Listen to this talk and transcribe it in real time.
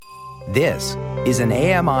This is an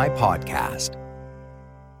AMI podcast.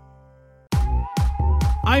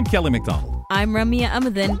 I'm Kelly McDonald. I'm Ramya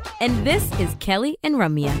Amadin, and this is Kelly and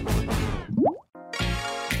Ramya.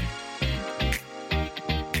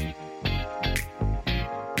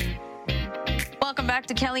 Welcome back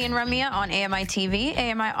to Kelly and Ramya on AMI TV,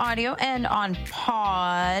 AMI Audio, and on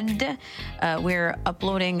Pod. We're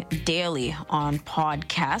uploading daily on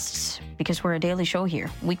podcasts because we're a daily show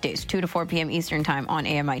here. Weekdays, 2 to 4 p.m. Eastern Time on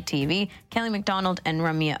AMI TV. Kelly McDonald and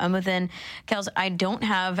Ramya Amadin. Kels, I don't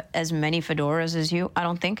have as many fedoras as you, I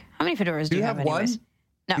don't think. How many fedoras do you have anyways? One?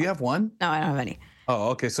 No. Do you have one? No, I don't have any. Oh,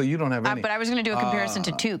 okay. So you don't have any. But I was going to do a comparison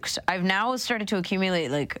to toques. I've now started to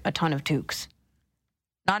accumulate like a ton of toques.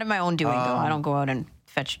 Not in my own doing, though. I don't go out and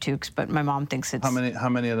fetch toques, but my mom thinks it's... How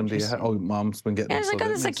many of them do you have? Oh, mom's been getting them. Yeah,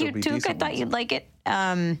 it's a cute toque. I thought you'd like it.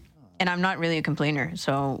 And I'm not really a complainer.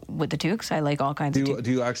 So with the toques, I like all kinds of toques.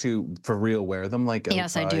 Do you actually, for real, wear them?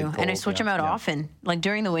 Yes, I do. And I switch them out often. Like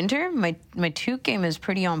during the winter, my toque game is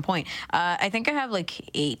pretty on point. I think I have like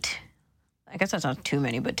 8. I guess that's not too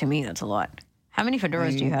many, but to me, that's a lot. How many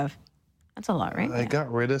fedoras do you have? That's a lot, right? I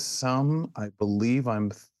got rid of some. I believe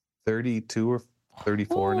I'm 32 or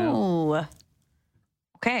 34 now.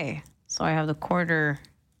 Okay. So I have the quarter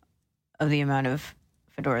of the amount of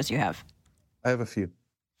fedoras you have. I have a few.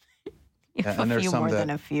 You have a few more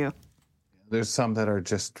than a few. There's some that are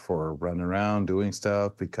just for running around, doing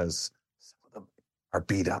stuff, because some of them are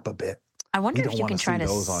beat up a bit. I wonder if you can try to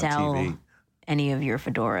sell any of your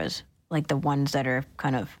fedoras, like the ones that are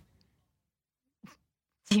kind of,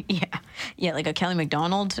 yeah, like a Kelly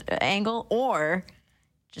McDonald angle, or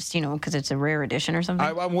just, because it's a rare edition or something.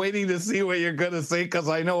 I'm waiting to see what you're going to say, because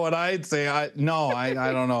I know what I'd say. I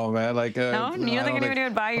don't know, man. Like, no, you don't think anyone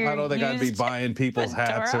would buy your I don't think I'd be buying people's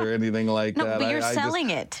hats or anything like that. No, but you're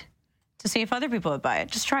selling it to see if other people would buy it.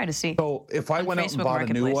 Just try to see. So if I went out and bought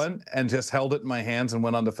a new one and just held it in my hands and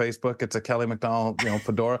went onto Facebook, it's a Kelly McDonald,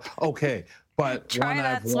 fedora. Okay. But one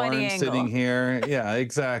I've worn sitting here, yeah,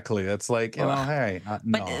 exactly. It's like, hey.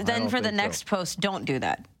 But then for the next post, don't do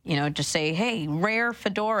that. Just say, hey, rare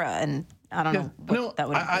fedora, and I don't know what that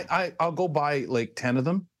would be. I'll go buy like 10 of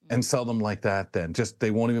them and sell them like that then. Just,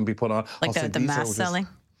 they won't even be put on. Like the mass selling?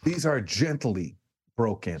 These are gently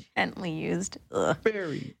broken. Gently used. Ugh.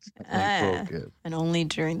 Very broken. And only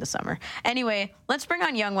during the summer. Anyway, let's bring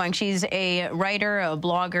on Yang Wang. She's a writer, a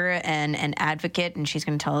blogger, and an advocate, and she's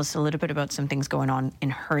going to tell us a little bit about some things going on in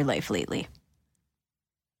her life lately.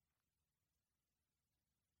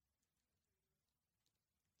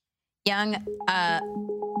 Yang,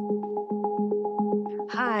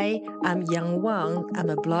 Hi, I'm Yang Wang. I'm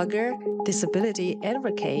a blogger, disability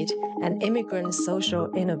advocate, and immigrant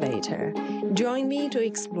social innovator. Join me to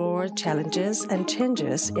explore challenges and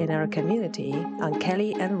changes in our community on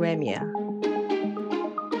Kelly and Ramya.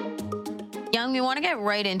 Yang, we want to get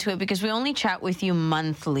right into it because we only chat with you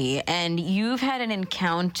monthly, and you've had an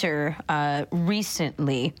encounter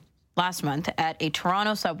recently, last month, at a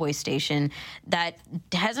Toronto subway station that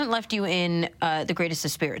hasn't left you in the greatest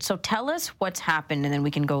of spirits. So tell us what's happened, and then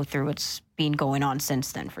we can go through what's been going on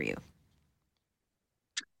since then for you.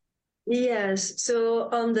 Yes. So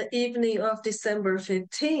on the evening of December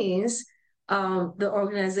 15th, the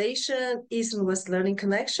organization East and West Learning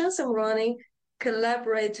Connections I'm running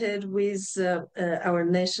collaborated with our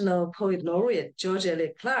National Poet Laureate, George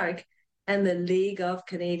Eliot Clark, and the League of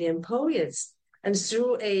Canadian Poets, and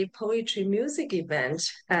through a poetry music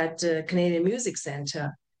event at Canadian Music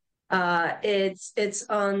Centre. It's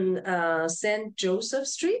on St. Joseph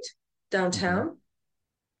Street, downtown.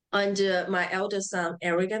 And my elder son,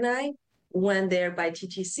 Eric, and I went there by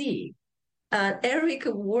TTC. Eric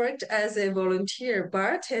worked as a volunteer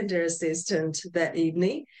bartender assistant that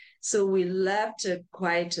evening, so we left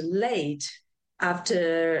quite late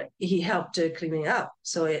after he helped cleaning up.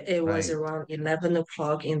 So it was around 11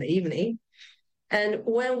 o'clock in the evening. And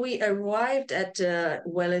when we arrived at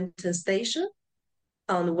Wellington Station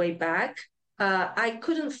on the way back, I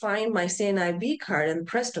couldn't find my CNIB card and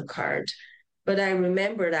Presto card, but I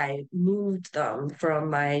remembered I moved them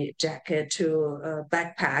from my jacket to a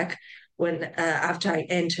backpack when after I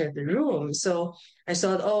entered the room. So I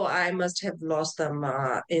thought, I must have lost them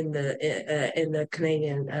in the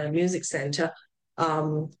Canadian Music Centre.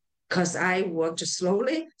 Because I worked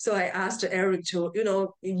slowly. So I asked Eric to,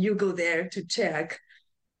 you go there to check,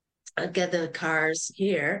 get the cars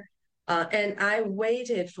here. And I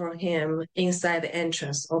waited for him inside the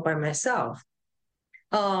entrance all by myself.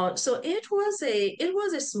 So it was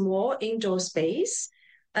a small indoor space,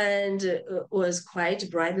 and was quite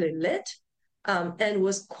brightly lit, and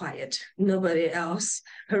was quiet. Nobody else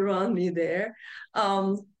around me there.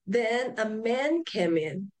 Then a man came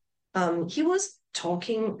in He was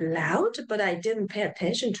talking loud, but I didn't pay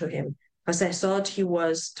attention to him because I thought he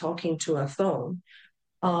was talking to a phone.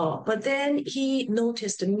 But then he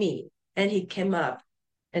noticed me and he came up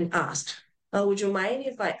and asked, would you mind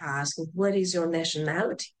if I ask, what is your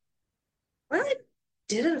nationality? Well, I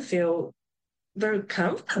didn't feel very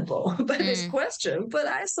comfortable by this question, but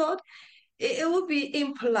I thought it would be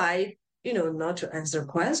impolite, not to answer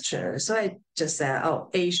questions. So I just said, oh,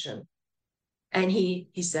 Asian. And he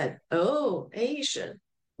said, oh, Asian,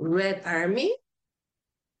 Red Army.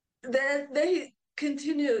 Then they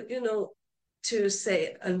continued, to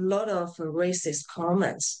say a lot of racist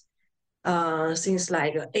comments. Things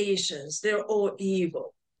like Asians, they're all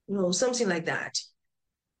evil, something like that.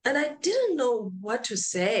 And I didn't know what to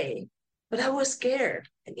say, but I was scared.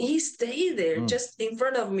 And he stayed there just in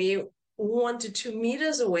front of me, 1 to 2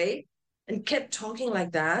 meters away, and kept talking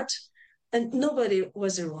like that. And nobody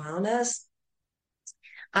was around us.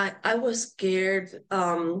 I was scared.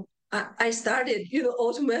 I started,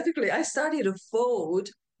 automatically, I started to fold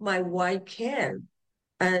my white can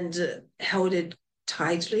and held it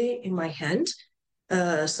tightly in my hand.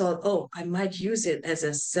 Thought, oh, I might use it as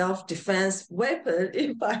a self-defense weapon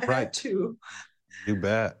if I had to. You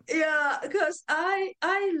bet. Yeah, because I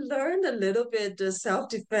learned a little bit the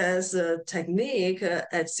self-defense technique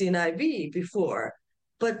at CNIB before,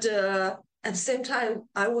 but at the same time,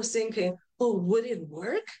 I was thinking, oh, would it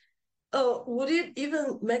work? Oh, would it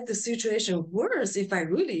even make the situation worse if I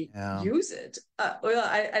really use it? Well,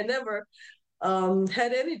 I never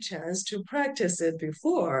had any chance to practice it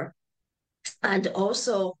before. And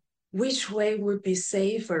also, which way would be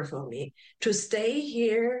safer for me? To stay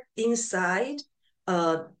here inside,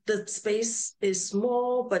 the space is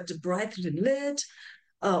small but brightly lit,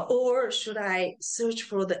 or should I search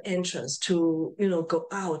for the entrance to, go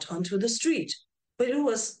out onto the street? But it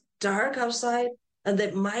was dark outside, and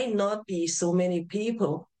there might not be so many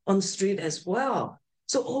people on the street as well.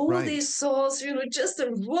 So all these thoughts, just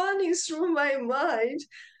running through my mind.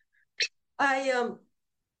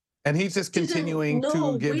 And he's just continuing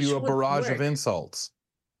to give you a barrage of insults.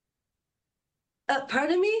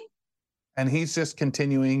 Pardon me? And he's just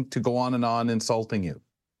continuing to go on and on insulting you.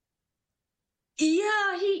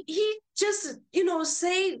 Yeah, he just,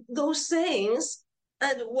 say those things.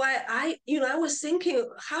 And why I was thinking,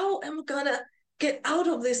 how am I gonna get out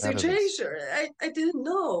of this situation? I didn't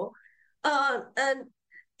know. And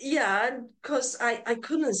yeah, because I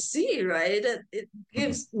couldn't see, right? It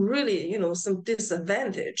gives really, some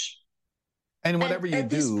disadvantage. And whatever you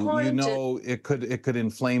do, it could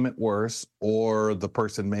inflame it worse, or the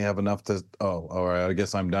person may have enough to, oh, all right, I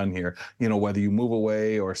guess I'm done here. Whether you move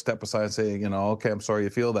away or step aside and say, okay, I'm sorry you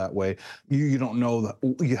feel that way. You don't know,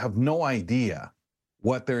 you have no idea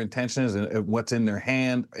what their intention is and what's in their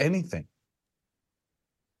hand, anything.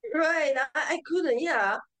 Right, I couldn't.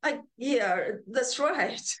 Yeah, that's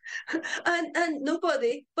right. and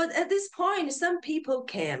nobody. But at this point, some people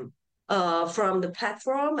came from the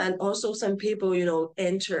platform, and also some people,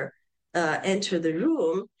 enter the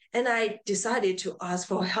room. And I decided to ask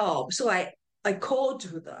for help. So I called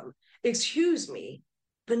to them, excuse me,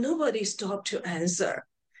 but nobody stopped to answer.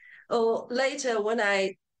 Oh, later when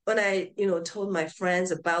I told my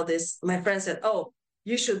friends about this, my friend said, oh,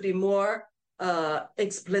 you should be more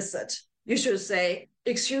explicit. You should say,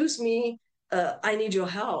 excuse me, I need your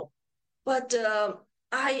help. But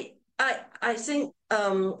I think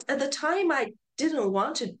at the time I didn't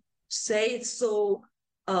want to say so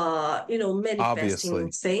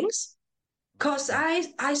manifesting things, because I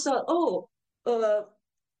thought, oh,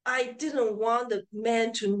 I didn't want the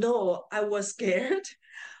man to know I was scared.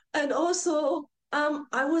 And also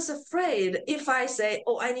I was afraid if I say,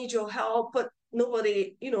 oh, I need your help, but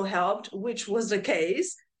nobody, helped, which was the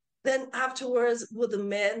case, then afterwards would the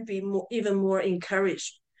man be even more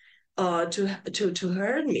encouraged to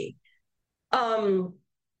hurt me.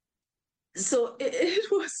 So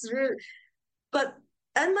it was really,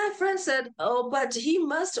 and my friend said, oh, but he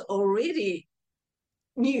must already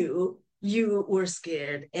knew you were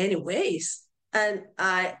scared anyways. And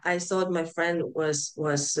I thought my friend was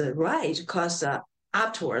right, because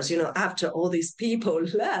afterwards, after all these people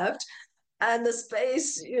left, and the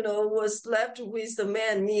space, was left with the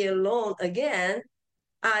man, me alone again,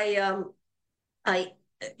 I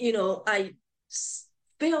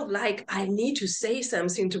felt like I need to say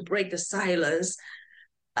something to break the silence.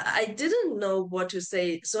 I didn't know what to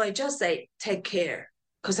say, so I just say, take care,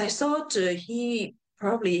 because I thought he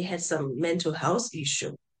probably had some mental health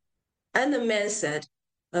issue. And the man said,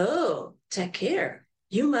 oh, take care.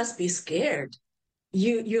 You must be scared.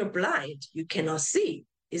 You're blind. You cannot see.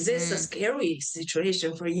 Is this a scary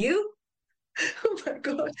situation for you? Oh my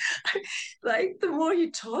God. Like the more he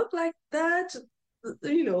talked like that,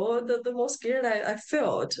 the more scared I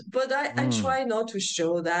felt. But I Mm. try not to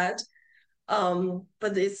show that.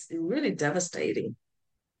 But it's really devastating.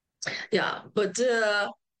 Yeah, but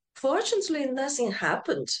fortunately, nothing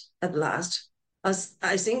happened at last. As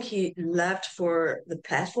I think he left for the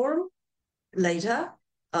platform later.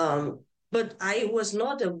 Um, but I was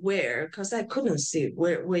not aware because I couldn't see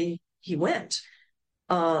where he went.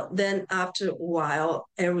 Then after a while,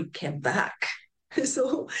 Eric came back.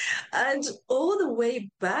 So, and all the way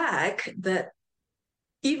back, that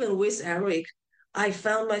even with Eric, I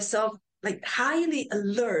found myself like highly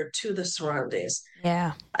alert to the surroundings.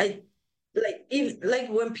 Yeah. I like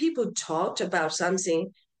when people talked about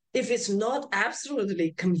something, if it's not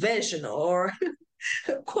absolutely conventional or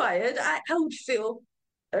quiet, I would feel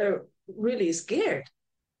uh, really scared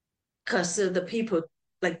because the people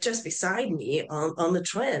like just beside me on the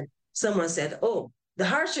train, someone said, "Oh, the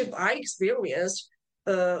hardship I experienced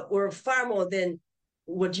were far more than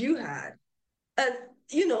what you had," and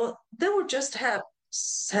they would just have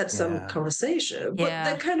had some Yeah. conversation, but Yeah.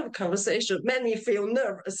 that kind of conversation made me feel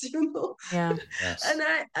nervous. Yeah. And Yes.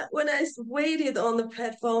 when I waited on the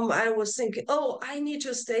platform, I was thinking, oh, I need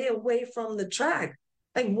to stay away from the track.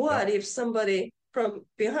 Like, what Yep. if somebody from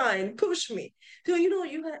behind pushed me? So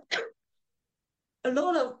you had a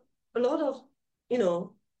lot of you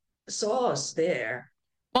know saws there.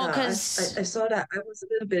 Well, I, because I saw that I was a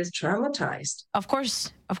little bit traumatized. of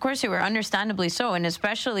course you were, understandably so, and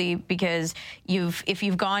especially because if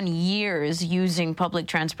you've gone years using public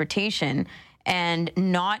transportation and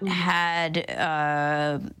not had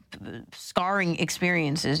scarring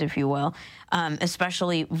experiences, if you will,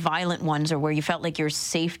 especially violent ones, or where you felt like your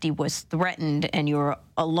safety was threatened and you were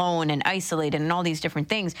alone and isolated and all these different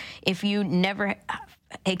things. If you never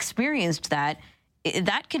experienced that,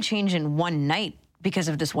 that could change in one night because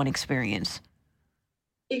of this one experience.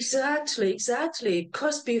 Exactly.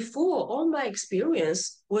 Because before, all my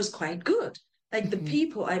experience was quite good. Like the Mm-hmm.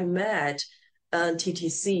 people I met on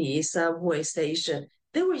TTC, subway station,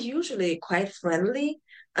 they were usually quite friendly,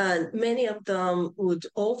 and many of them would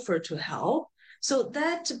offer to help. So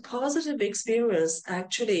that positive experience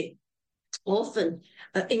actually often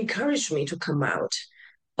encouraged me to come out,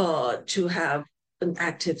 to have an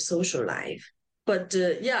active social life. But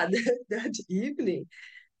yeah, that evening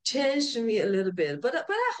changed me a little bit, but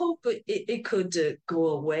I hope it could go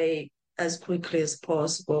away as quickly as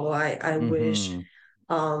possible. I wish.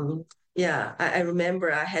 Mm-hmm. Um, yeah, I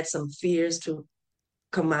remember I had some fears to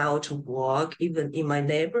come out to walk, even in my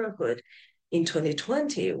neighborhood in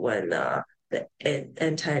 2020 when the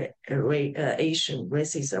anti-Asian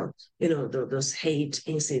racism, those hate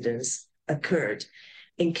incidents occurred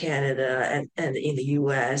in Canada and in the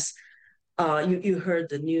US. You heard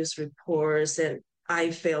the news reports, and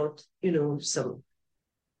I felt some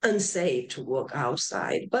unsafe to walk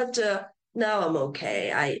outside. But now I'm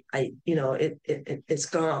okay. It's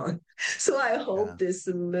gone. So I hope Yeah. this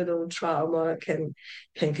little trauma can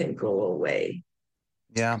go away.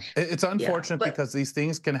 Yeah. It's Yeah, unfortunate but because these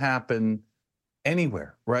things can happen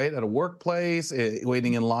anywhere, right? At a workplace,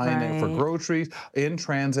 waiting in line for Right. groceries, in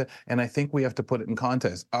transit. And I think we have to put it in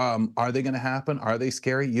context. Are they going to happen? Are they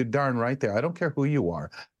scary? You're darn right there. I don't care who you are.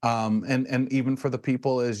 And even for the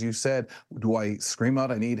people, as you said, do I scream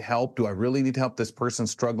out, I need help? Do I really need help? This person's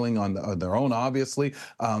struggling on their own, obviously.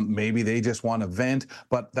 Maybe they just want to vent,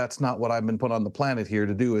 but that's not what I've been put on the planet here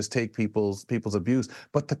to do, is take people's abuse,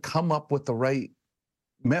 but to come up with the right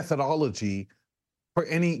methodology for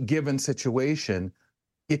any given situation.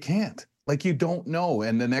 You can't. Like, you don't know.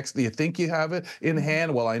 And the next, you think you have it in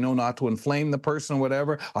hand. Well, I know not to inflame the person or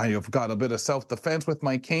whatever. I have got a bit of self-defense with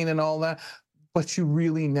my cane and all that. But you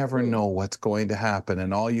really never know what's going to happen.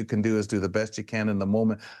 And all you can do is do the best you can in the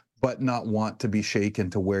moment, but not want to be shaken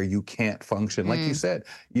to where you can't function. Like you Mm. said,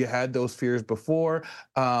 you had those fears before,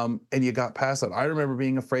 and you got past it. I remember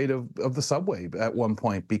being afraid of the subway at one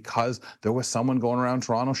point because there was someone going around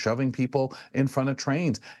Toronto shoving people in front of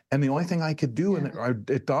trains. And the only thing I could do, Yeah. and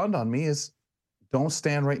it dawned on me, is don't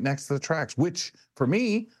stand right next to the tracks, which for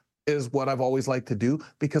me is what I've always liked to do,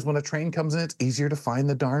 because when a train comes in, it's easier to find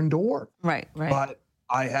the darn door. Right. But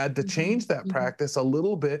I had to change that practice a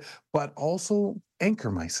little bit, but also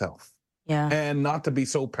anchor myself Yeah. and not to be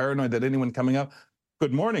so paranoid that anyone coming up,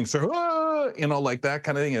 good morning, sir, like that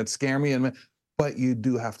kind of thing. It'd scare me. But you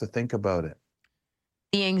do have to think about it.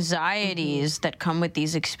 The anxieties that come with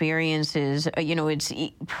these experiences, it's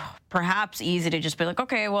perhaps easy to just be like,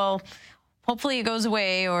 okay, well, hopefully it goes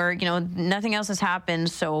away, or, nothing else has happened,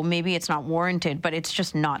 so maybe it's not warranted, but it's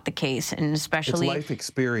just not the case. And especially it's life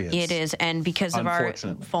experience. It is. And because of our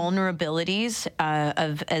vulnerabilities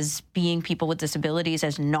as being people with disabilities,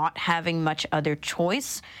 as not having much other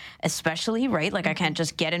choice, especially, right? Like I can't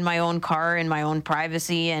just get in my own car in my own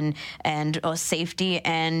privacy and safety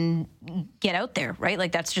and get out there, right?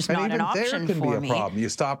 Like that's just not an option for me. There can be a problem. You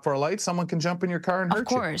stop for a light, someone can jump in your car and hurt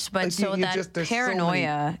you. Of course, but so that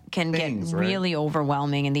paranoia can get really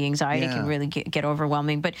overwhelming, and the anxiety can really get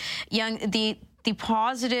overwhelming. But Yang, the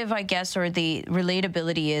positive, I guess, or the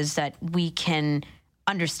relatability is that we can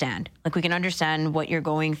understand. Like we can understand what you're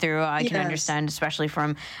going through. I can understand, especially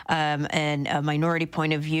from a minority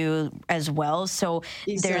point of view as well. So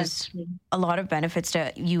there's a lot of benefits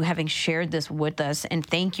to you having shared this with us, and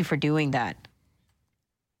thank you for doing that.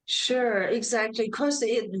 Sure, exactly. Because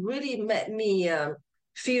it really made me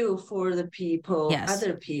feel for the people,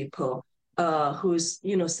 other people whose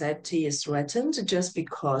safety is threatened just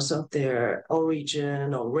because of their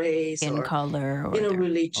origin or race or color or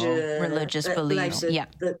religion, religious beliefs. Like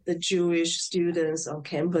the Jewish students on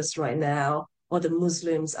campus right now, or the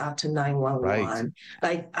Muslims after 9/11.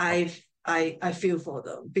 Like I feel for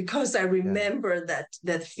them because I remember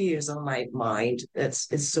that fears on my mind. It's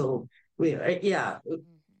so real.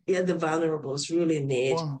 The vulnerables really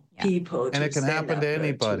need people to and it can happen to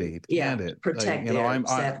anybody, can't it? Protect their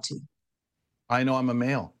safety. I know I'm a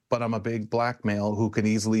male, but I'm a big black male who can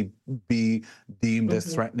easily be deemed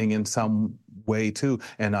as threatening in some way too.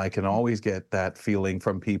 And I can always get that feeling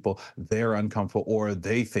from people. They're uncomfortable or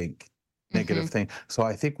they think negative thing. So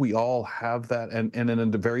I think we all have that. And in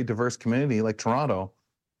a very diverse community like Toronto,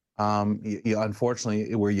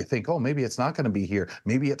 unfortunately, where you think, oh, maybe it's not going to be here.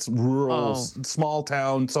 Maybe it's rural, small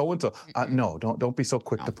town, so-and-so. No, don't be so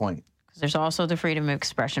quick to point. There's also the freedom of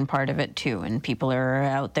expression part of it too. And people are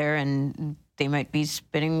out there and they might be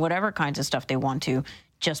spitting whatever kinds of stuff they want to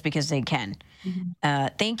just because they can.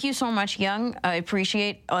 Thank you so much, Yang. I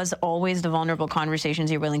appreciate, as always, the vulnerable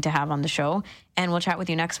conversations you're willing to have on the show. And we'll chat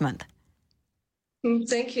with you next month.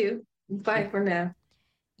 Thank you. Bye for now.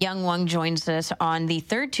 Yang Wang joins us on the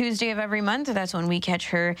third Tuesday of every month. That's when we catch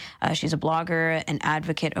her. She's a blogger, an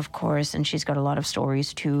advocate, of course, and she's got a lot of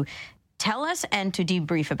stories to tell us and to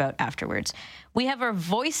debrief about afterwards. We have our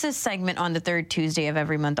Voices segment on the third Tuesday of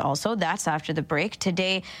every month also. That's after the break.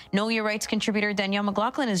 Today, Know Your Rights contributor Danielle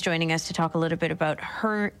McLaughlin is joining us to talk a little bit about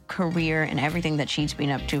her career and everything that she's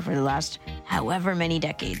been up to for the last however many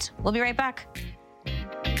decades. We'll be right back.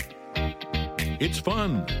 It's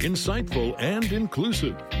fun, insightful, and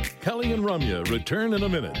inclusive. Kelly and Ramya return in a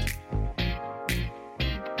minute.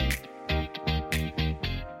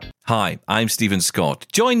 Hi, I'm Stephen Scott.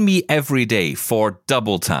 Join me every day for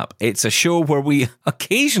Double Tap. It's a show where we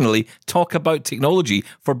occasionally talk about technology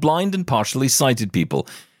for blind and partially sighted people.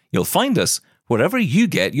 You'll find us wherever you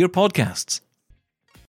get your podcasts.